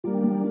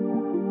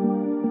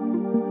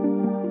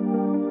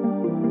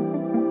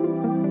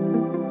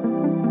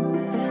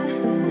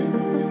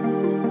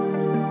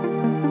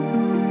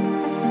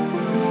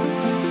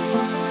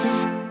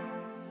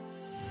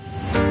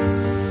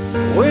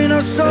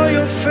saw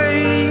your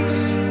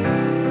face,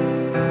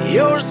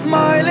 your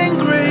smiling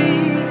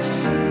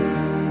grace.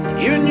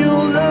 You knew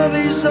love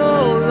is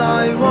all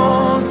I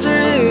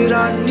wanted,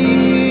 I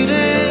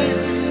needed.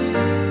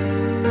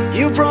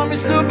 You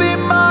promised to be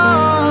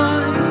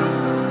mine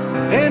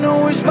and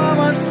always by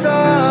my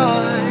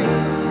side.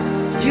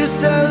 You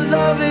said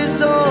love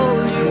is all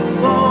you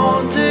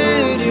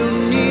wanted, you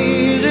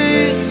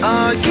needed.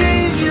 I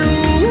gave you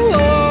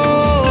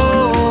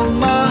all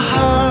my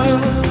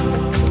heart,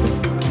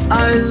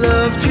 I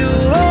loved you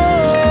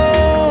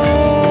all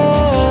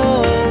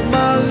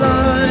my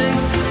life,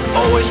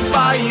 always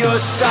by your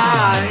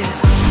side.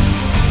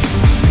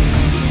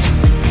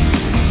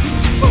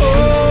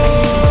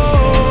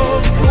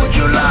 Oh, would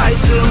you lie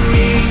to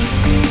me?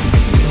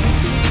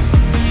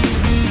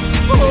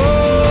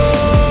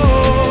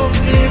 Oh,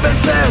 live and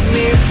set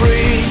me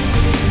free.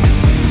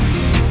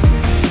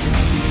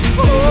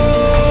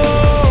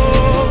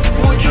 Oh,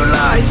 would you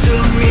lie to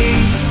me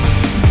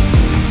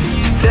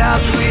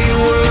that we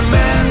were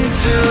meant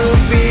to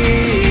be?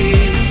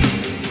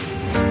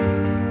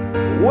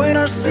 When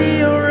I see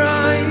your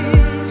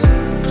eyes,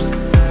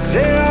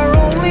 there are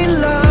only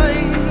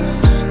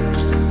lies.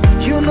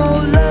 You know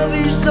love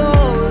is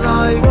all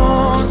I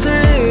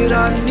wanted,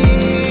 I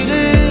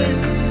needed.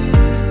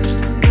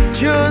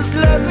 Just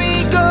let me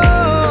go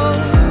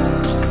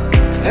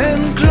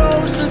and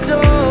close the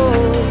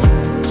door.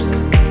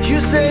 You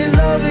say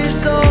love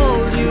is all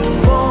you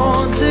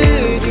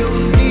wanted, you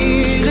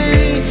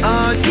needed. I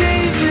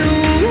gave you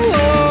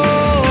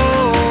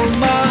all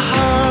my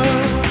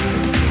heart,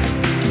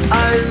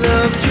 I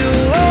loved you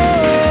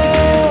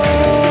all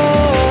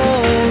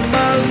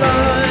my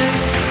life,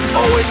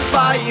 always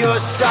by your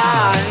side.